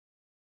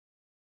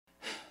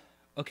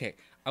Okay,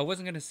 I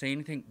wasn't gonna say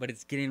anything, but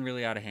it's getting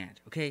really out of hand.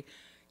 Okay,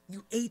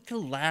 you ate the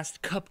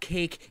last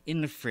cupcake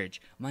in the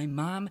fridge. My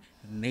mom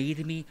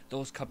made me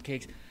those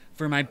cupcakes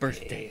for my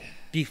birthday Okay.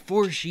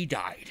 before she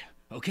died.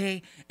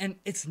 Okay, and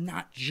it's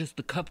not just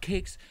the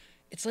cupcakes.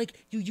 It's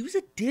like you use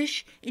a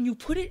dish and you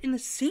put it in the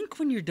sink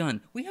when you're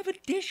done. We have a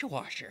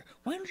dishwasher.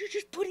 Why don't you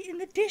just put it in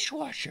the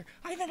dishwasher?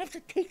 I then have to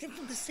take them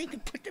from the sink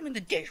and put them in the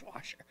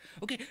dishwasher.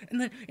 Okay, and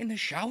then in the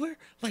shower,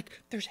 like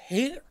there's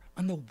hair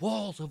on the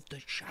walls of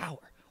the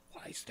shower.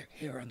 Why is there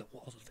hair on the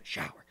walls of the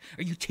shower?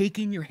 Are you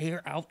taking your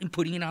hair out and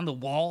putting it on the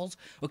walls?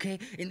 Okay?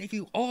 And if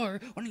you are,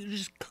 why don't you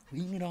just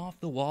clean it off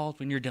the walls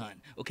when you're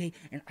done? Okay?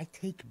 And I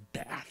take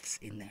baths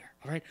in there.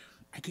 All right?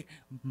 I get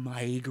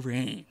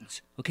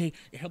migraines. Okay?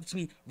 It helps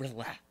me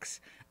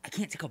relax. I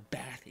can't take a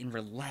bath and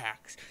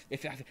relax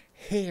if I have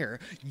hair,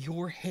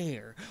 your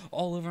hair,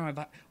 all over my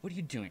body. What are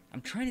you doing?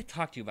 I'm trying to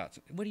talk to you about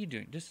something. What are you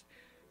doing? Just,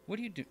 what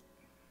are you doing?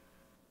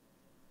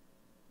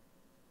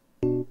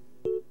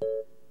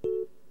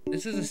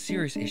 This is a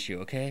serious issue,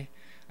 okay?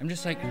 I'm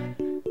just like,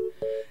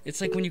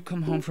 it's like when you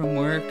come home from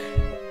work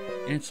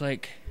and it's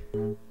like,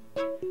 wait,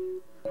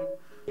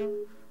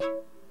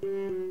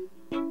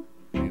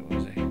 what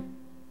was I?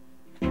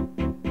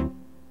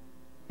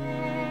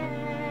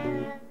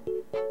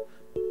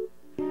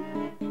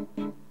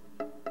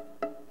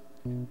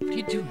 What are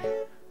you doing?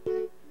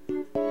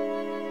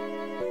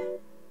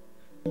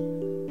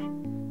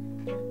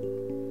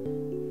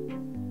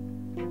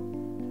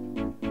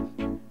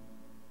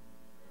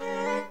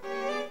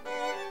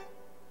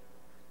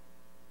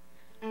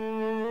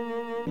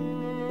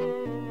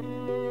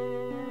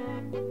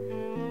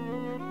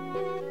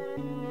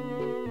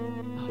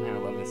 Oh man, I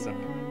love this song.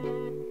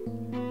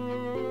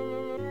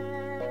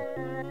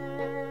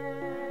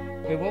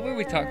 Wait, what were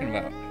we talking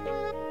about?